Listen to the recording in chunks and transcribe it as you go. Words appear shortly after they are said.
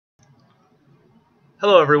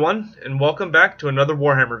Hello everyone, and welcome back to another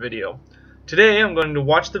Warhammer video. Today I'm going to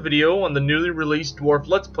watch the video on the newly released Dwarf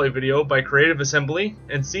Let's Play video by Creative Assembly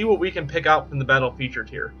and see what we can pick out from the battle featured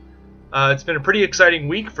here. It's been a pretty exciting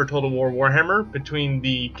week for Total War Warhammer, between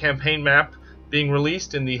the campaign map being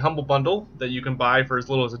released in the Humble Bundle that you can buy for as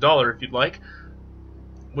little as $1 if you'd like,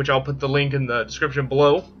 which I'll put the link in the description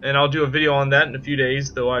below, and I'll do a video on that in a few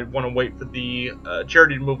days, though I want to wait for the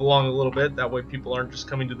charity to move along a little bit. That way people aren't just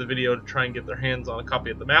coming to the video to try and get their hands on a copy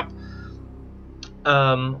of the map.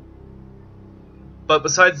 But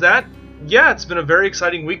besides that, yeah, it's been a very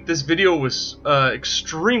exciting week. This video was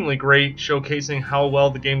extremely great, showcasing how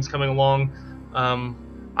well the game's coming along.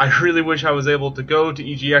 I really wish I was able to go to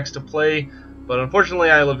EGX to play, but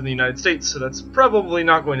unfortunately I live in the United States, so that's probably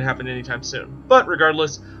not going to happen anytime soon. But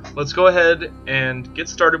regardless, let's go ahead and get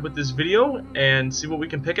started with this video and see what we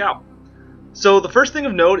can pick out. So the first thing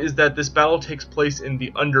of note is that this battle takes place in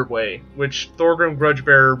the Underway, which Thorgrim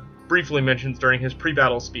Grudgebearer briefly mentions during his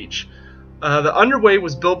pre-battle speech. The Underway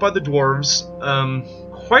was built by the Dwarves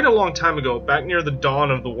quite a long time ago, back near the dawn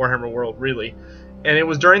of the Warhammer world, really. And it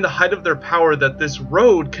was during the height of their power that this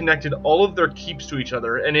road connected all of their keeps to each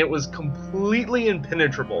other, and it was completely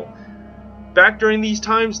impenetrable. Back during these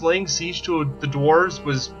times, laying siege to the dwarves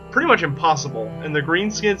was pretty much impossible, and the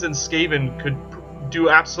Greenskins and Skaven could do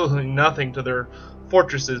absolutely nothing to their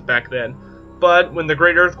fortresses back then. But when the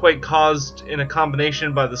Great Earthquake caused, in a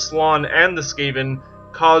combination by the Slann and the Skaven,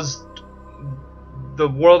 caused the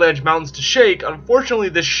World Edge Mountains to shake, unfortunately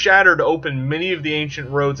this shattered open many of the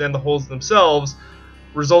ancient roads and the holes themselves,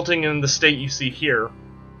 resulting in the state you see here.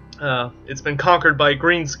 It's been conquered by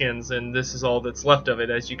Greenskins, and this is all that's left of it.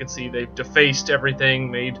 As you can see, they've defaced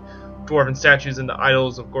everything, made dwarven statues into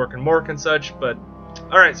idols of Gork and Mork and such. But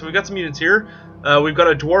alright, so we've got some units here. We've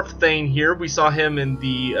got a Dwarf Thane here. We saw him in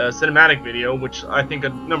the cinematic video, which I think a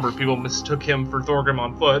number of people mistook him for Thorgrim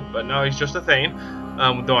on foot, but no, he's just a Thane,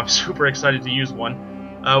 though I'm super excited to use one.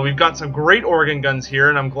 We've got some great organ guns here,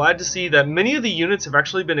 and I'm glad to see that many of the units have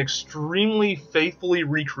actually been extremely faithfully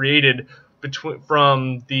recreated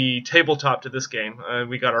from the tabletop to this game.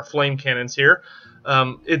 We got our flame cannons here.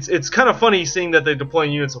 It's kind of funny seeing that they deploy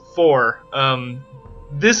in units of 4.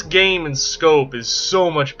 This game in scope is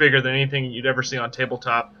so much bigger than anything you'd ever see on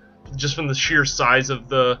tabletop, just from the sheer size of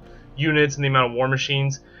the units and the amount of war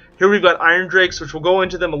machines. Here we've got Iron Drakes, which we'll go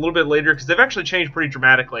into them a little bit later because they've actually changed pretty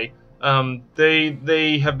dramatically.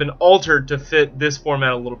 They have been altered to fit this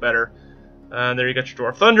format a little better. There you got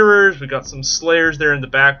your Dwarf Thunderers. We got some Slayers there in the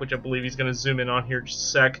back, which I believe he's going to zoom in on here in just a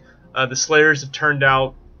sec. The Slayers have turned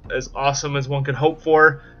out as awesome as one could hope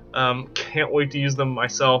for. Can't wait to use them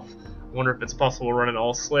myself. I wonder if it's possible to run an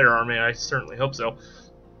all-Slayer army. I certainly hope so.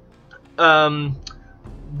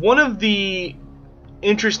 One of the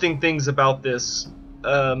interesting things about this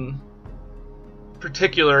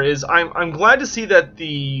particular is I'm glad to see that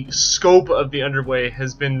the scope of the Underway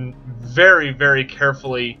has been very, very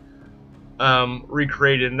carefully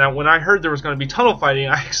recreated, and that when I heard there was going to be tunnel fighting,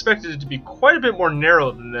 I expected it to be quite a bit more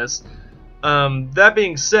narrow than this. That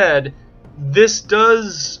being said, this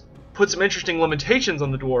does put some interesting limitations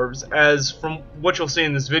on the dwarves, as from what you'll see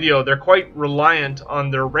in this video, they're quite reliant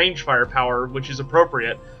on their range firepower, which is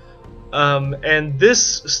appropriate. And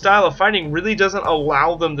this style of fighting really doesn't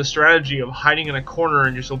allow them the strategy of hiding in a corner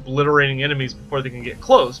and just obliterating enemies before they can get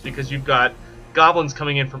close, because you've got goblins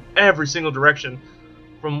coming in from every single direction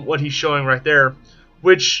from what he's showing right there,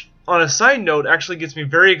 which, on a side note, actually gets me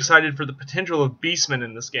very excited for the potential of beastmen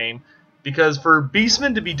in this game, because for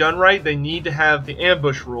beastmen to be done right, they need to have the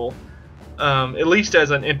ambush rule, at least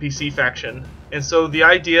as an NPC faction. And so the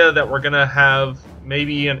idea that we're going to have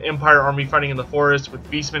maybe an Empire army fighting in the forest with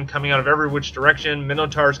beastmen coming out of every which direction,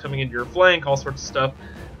 minotaurs coming into your flank, all sorts of stuff,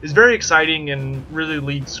 is very exciting and really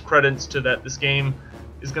leads credence to that this game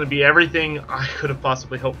is going to be everything I could have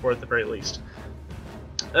possibly hoped for at the very least.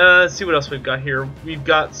 Let's see what else we've got here. We've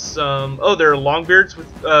got some... oh, there are Longbeards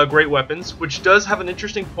with great weapons, which does have an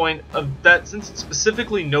interesting point of that since it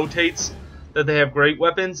specifically notates that they have great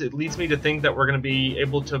weapons, it leads me to think that we're going to be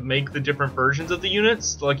able to make the different versions of the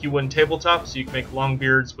units like you would in tabletop, so you can make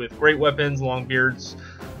Longbeards with great weapons, Longbeards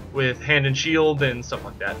with hand and shield, and stuff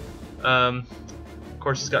like that. Of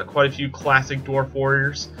course, it's got quite a few classic dwarf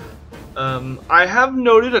warriors. I have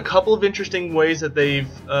noted a couple of interesting ways that they've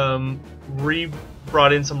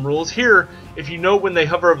brought in some rules. Here, if you know when they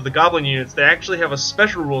hover over the goblin units, they actually have a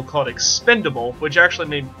special rule called expendable, which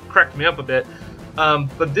actually cracked me up a bit.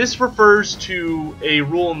 But this refers to a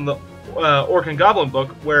rule in the Orc and Goblin book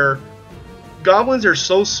where goblins are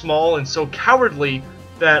so small and so cowardly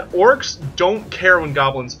that orcs don't care when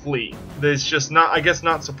goblins flee. It's just not, I guess,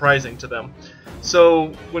 not surprising to them. So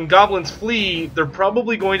when goblins flee, they're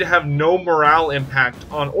probably going to have no morale impact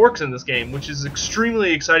on orcs in this game, which is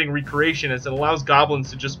extremely exciting recreation as it allows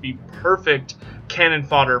goblins to just be perfect cannon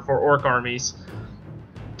fodder for orc armies.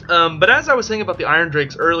 But as I was saying about the Iron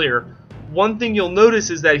Drakes earlier, one thing you'll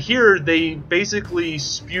notice is that here they basically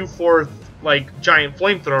spew forth like giant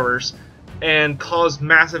flamethrowers and cause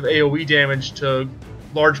massive AoE damage to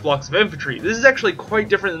large blocks of infantry. This is actually quite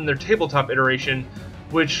different than their tabletop iteration,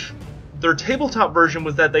 which their tabletop version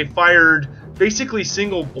was that they fired basically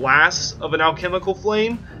single blasts of an alchemical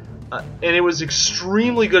flame, and it was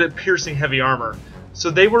extremely good at piercing heavy armor.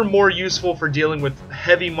 So they were more useful for dealing with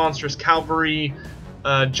heavy monstrous cavalry,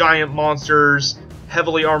 giant monsters,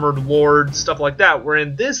 heavily armored lords, stuff like that, where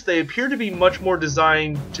in this they appear to be much more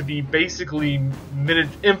designed to be basically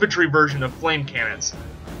infantry version of flame cannons.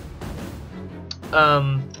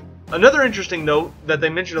 Another interesting note that they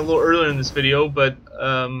mentioned a little earlier in this video, but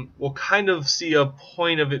we'll kind of see a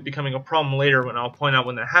point of it becoming a problem later when I'll point out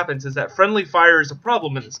when that happens, is that friendly fire is a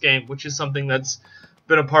problem in this game, which is something that's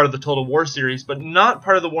been a part of the Total War series, but not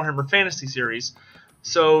part of the Warhammer Fantasy series.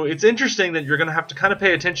 So it's interesting that you're going to have to kind of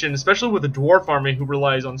pay attention, especially with a Dwarf army who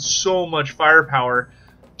relies on so much firepower,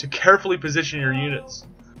 to carefully position your units.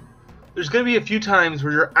 There's going to be a few times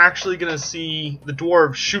where you're actually going to see the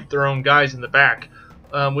Dwarves shoot their own guys in the back,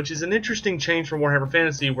 which is an interesting change from Warhammer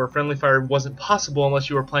Fantasy, where friendly fire wasn't possible unless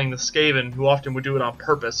you were playing the Skaven, who often would do it on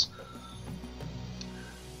purpose.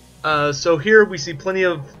 So here we see plenty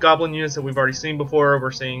of goblin units that we've already seen before. We're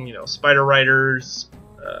seeing, you know, spider riders,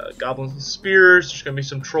 goblins with spears. There's going to be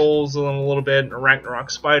some trolls in a little bit, an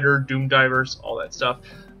Ragnarok spider, doom divers, all that stuff.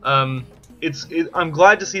 I'm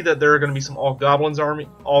glad to see that there are going to be some all goblin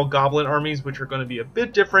armies, which are going to be a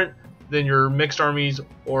bit different than your mixed armies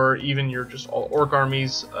or even your just all orc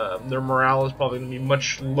armies. Their morale is probably going to be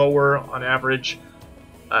much lower on average,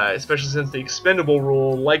 especially since the expendable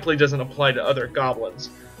rule likely doesn't apply to other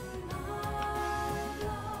goblins.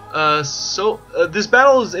 This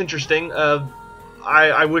battle is interesting.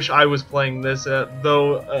 I wish I was playing this,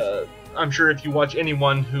 though I'm sure if you watch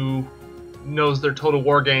anyone who knows their Total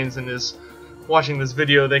War games and is watching this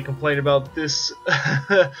video, they complain about this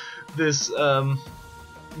this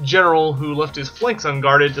general who left his flanks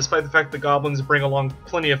unguarded, despite the fact that goblins bring along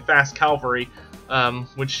plenty of fast cavalry,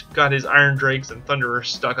 which got his Iron Drakes and Thunderers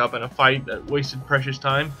stuck up in a fight that wasted precious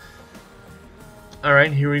time.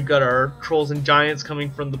 Alright, here we've got our Trolls and Giants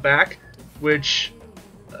coming from the back, which,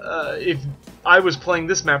 if I was playing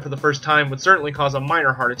this map for the first time, would certainly cause a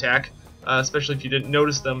minor heart attack, especially if you didn't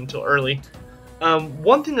notice them until early.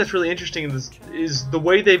 One thing that's really interesting is the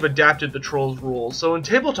way they've adapted the Trolls rules. So in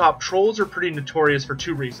tabletop, Trolls are pretty notorious for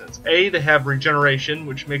two reasons. A, they have regeneration,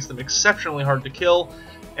 which makes them exceptionally hard to kill,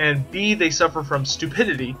 and B, they suffer from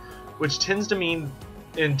stupidity, which tends to mean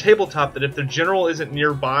in tabletop that if the general isn't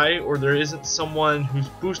nearby or there isn't someone who's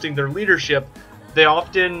boosting their leadership, they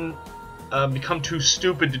often become too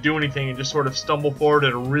stupid to do anything and just sort of stumble forward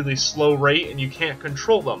at a really slow rate, and you can't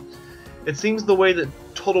control them. It seems the way that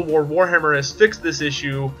Total War Warhammer has fixed this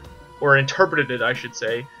issue, or interpreted it I should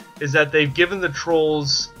say, is that they've given the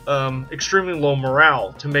Trolls extremely low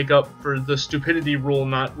morale to make up for the stupidity rule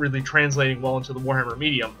not really translating well into the Warhammer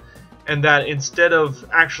medium, and that instead of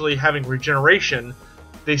actually having regeneration,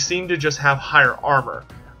 they seem to just have higher armor,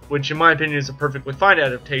 which in my opinion is a perfectly fine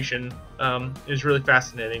adaptation. Is really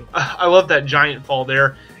fascinating. I love that giant fall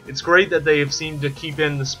there. It's great that they have seemed to keep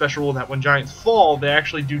in the special rule that when giants fall, they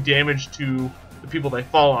actually do damage to the people they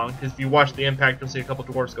fall on, because if you watch the impact, you'll see a couple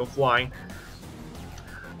dwarves go flying.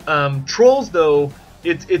 Trolls, though,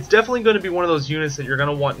 it's definitely going to be one of those units that you're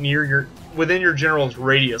going to want within your general's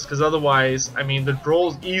radius, because otherwise, I mean, the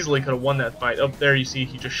Trolls easily could have won that fight. Up there you see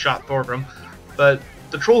he just shot Thorgrim, but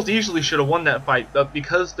the Trolls easily should have won that fight, but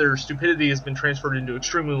because their stupidity has been transferred into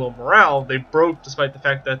extremely low morale, they broke despite the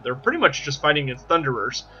fact that they're pretty much just fighting against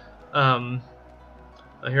Thunderers.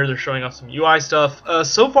 Here they're showing off some UI stuff.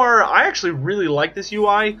 So far, I actually really like this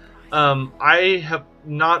UI. I have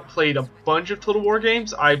not played a bunch of Total War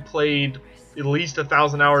games. I played at least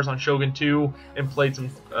 1,000 hours on Shogun 2 and played some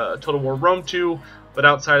Total War Rome 2, but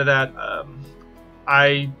outside of that,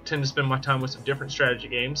 I tend to spend my time with some different strategy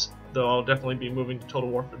games, though I'll definitely be moving to Total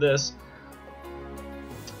War for this.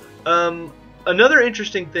 Another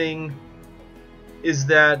interesting thing is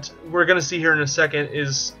that we're going to see here in a second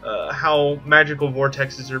is how magical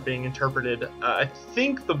vortexes are being interpreted. I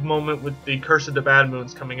think the moment with the Curse of the Bad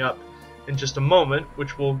Moon's coming up in just a moment,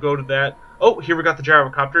 which we'll go to that. Oh, here we got the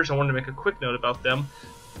gyrocopters. I wanted to make a quick note about them.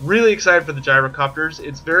 Really excited for the gyrocopters.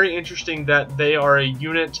 It's very interesting that they are a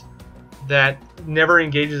unit that never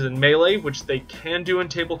engages in melee, which they can do in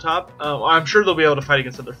tabletop. I'm sure they'll be able to fight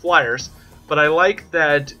against other flyers, but I like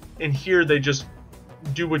that in here they just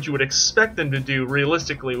do what you would expect them to do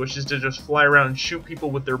realistically, which is to just fly around and shoot people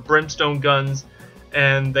with their brimstone guns,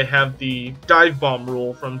 and they have the dive bomb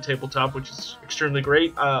rule from tabletop, which is extremely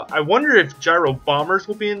great. I wonder if gyro bombers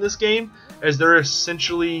will be in this game, as they're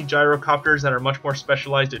essentially gyrocopters that are much more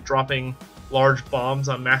specialized at dropping large bombs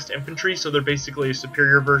on massed infantry, so they're basically a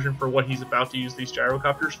superior version for what he's about to use these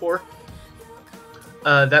gyrocopters for.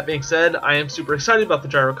 That being said, I am super excited about the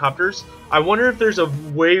gyrocopters. I wonder if there's a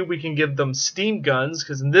way we can give them steam guns,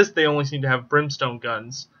 because in this they only seem to have brimstone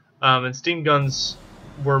guns, and steam guns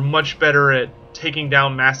were much better at taking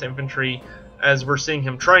down mass infantry, as we're seeing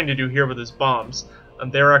him trying to do here with his bombs.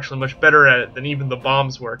 They're actually much better at it than even the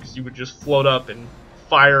bombs were, because you would just float up and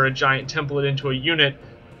fire a giant template into a unit,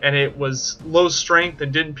 and it was low strength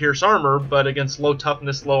and didn't pierce armor, but against low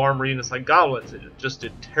toughness, low armor units like goblins, it just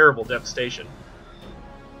did terrible devastation.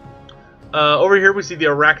 Over here we see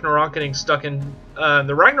the Ragnarok getting stuck in.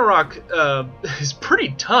 The Ragnarok is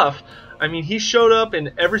pretty tough. I mean, he showed up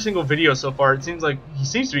in every single video so far. It seems like he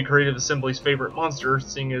seems to be Creative Assembly's favorite monster,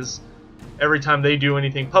 seeing as every time they do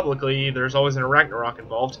anything publicly, there's always an Ragnarok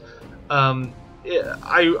involved.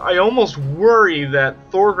 I almost worry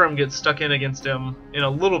that Thorgrim gets stuck in against him in a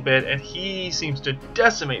little bit, and he seems to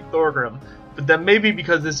decimate Thorgrim. But that may be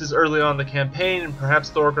because this is early on in the campaign, and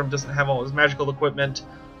perhaps Thorgrim doesn't have all his magical equipment,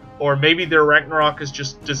 or maybe their Ragnarok is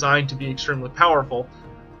just designed to be extremely powerful.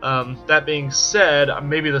 That being said,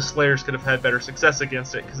 maybe the Slayers could have had better success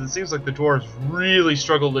against it, because it seems like the Dwarves really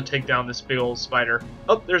struggled to take down this big old spider.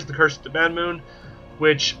 Oh, there's the Curse of the Bad Moon,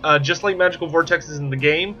 which, just like Magical Vortexes in the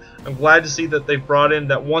game, I'm glad to see that they've brought in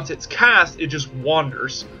that once it's cast, it just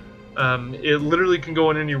wanders. It literally can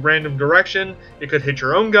go in any random direction. It could hit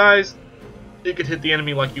your own guys. It could hit the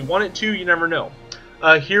enemy like you want it to. You never know.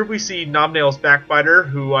 Here we see Knobnail's Backbiter,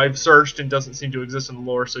 who I've searched and doesn't seem to exist in the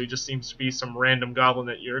lore, so he just seems to be some random goblin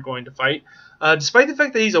that you're going to fight. Despite the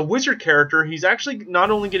fact that he's a wizard character, he's actually not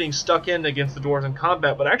only getting stuck in against the dwarves in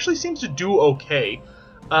combat, but actually seems to do okay.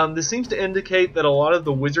 This seems to indicate that a lot of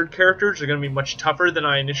the wizard characters are going to be much tougher than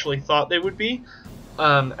I initially thought they would be.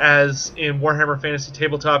 As in Warhammer Fantasy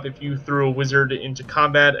Tabletop, if you threw a wizard into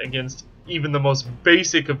combat against even the most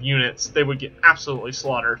basic of units, they would get absolutely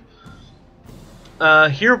slaughtered.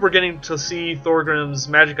 Here we're getting to see Thorgrim's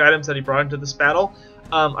magic items that he brought into this battle.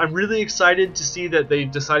 I'm really excited to see that they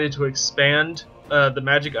decided to expand the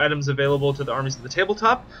magic items available to the armies of the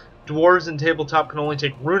tabletop. Dwarves in tabletop can only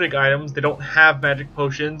take runic items. They don't have magic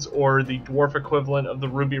potions or the dwarf equivalent of the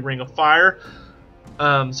Ruby Ring of Fire.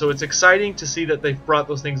 So it's exciting to see that they've brought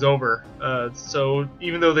those things over. So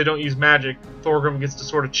even though they don't use magic, Thorgrim gets to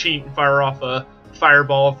sort of cheat and fire off a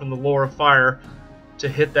fireball from the Lore of Fire to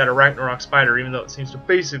hit that Ragnarok spider, even though it seems to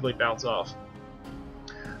basically bounce off.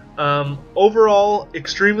 Overall,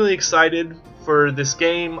 extremely excited for this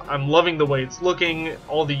game. I'm loving the way it's looking.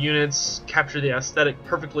 All the units capture the aesthetic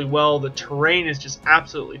perfectly well. The terrain is just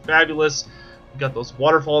absolutely fabulous. You've got those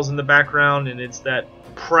waterfalls in the background, and it's that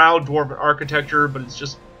proud dwarven architecture, but it's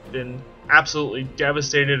just been absolutely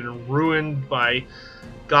devastated and ruined by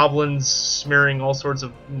goblins smearing all sorts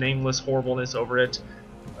of nameless horribleness over it.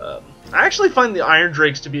 I actually find the Iron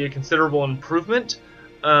Drakes to be a considerable improvement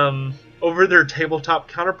over their tabletop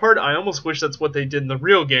counterpart. I almost wish that's what they did in the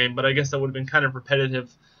real game, but I guess that would have been kind of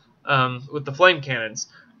repetitive with the flame cannons.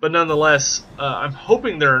 But nonetheless, I'm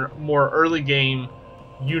hoping they're a more early game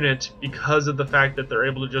unit because of the fact that they're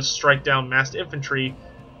able to just strike down massed infantry,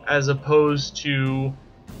 as opposed to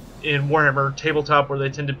in Warhammer Tabletop, where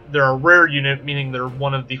they're a rare unit, meaning they're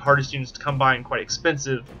one of the hardest units to come by and quite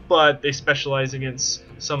expensive, but they specialize against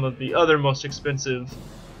some of the other most expensive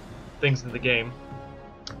things in the game.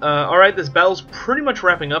 Alright, this battle's pretty much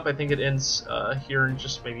wrapping up. I think it ends here in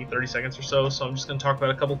just maybe 30 seconds or so, so I'm just going to talk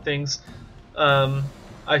about a couple things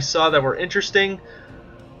I saw that were interesting.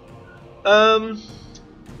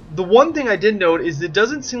 The one thing I did note is it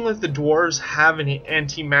doesn't seem like the dwarves have any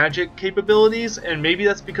anti-magic capabilities, and maybe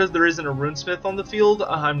that's because there isn't a runesmith on the field.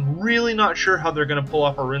 I'm really not sure how they're going to pull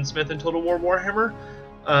off a runesmith in Total War Warhammer,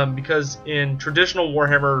 because in traditional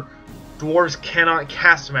Warhammer, dwarves cannot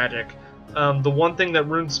cast magic. The one thing that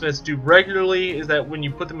runesmiths do regularly is that when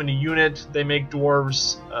you put them in a unit, they make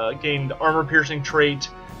dwarves gain the armor-piercing trait,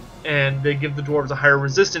 and they give the dwarves a higher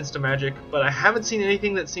resistance to magic, but I haven't seen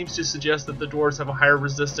anything that seems to suggest that the dwarves have a higher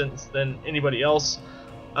resistance than anybody else.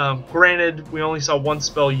 Granted, we only saw one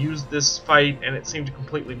spell used this fight, and it seemed to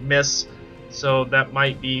completely miss, so that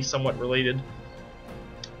might be somewhat related.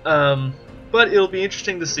 But it'll be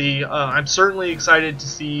interesting to see. I'm certainly excited to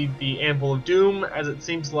see the Anvil of Doom, as it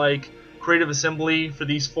seems like Creative Assembly for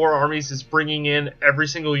these 4 armies is bringing in every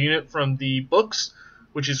single unit from the books,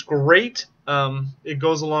 which is great. It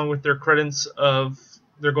goes along with their credence of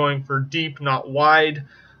they're going for deep, not wide,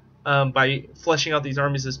 by fleshing out these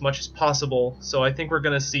armies as much as possible. So I think we're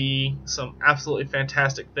going to see some absolutely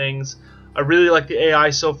fantastic things. I really like the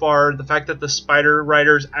AI so far. The fact that the Spider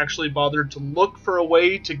Riders actually bothered to look for a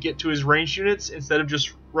way to get to his ranged units instead of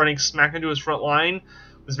just running smack into his front line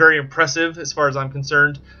was very impressive as far as I'm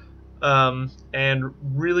concerned, and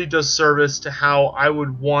really does service to how I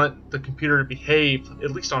would want the computer to behave,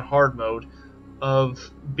 at least on hard mode,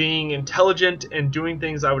 of being intelligent and doing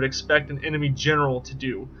things I would expect an enemy general to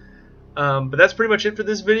do. But that's pretty much it for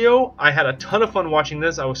this video. I had a ton of fun watching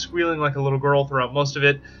this. I was squealing like a little girl throughout most of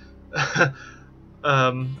it.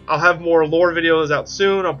 I'll have more lore videos out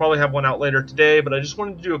soon. I'll probably have one out later today, but I just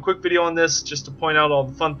wanted to do a quick video on this just to point out all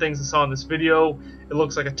the fun things I saw in this video. It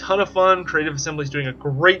looks like a ton of fun. Creative Assembly is doing a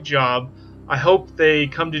great job. I hope they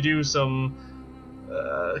come to do some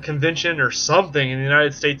convention or something in the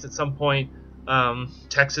United States at some point.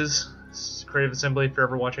 Texas, Creative Assembly, if you're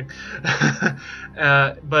ever watching.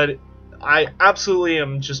 But I absolutely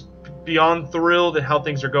am just beyond thrilled at how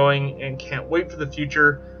things are going and can't wait for the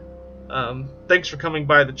future. Thanks for coming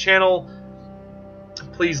by the channel.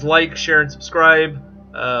 Please like, share, and subscribe.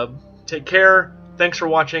 Take care. Thanks for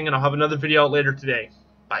watching, and I'll have another video out later today.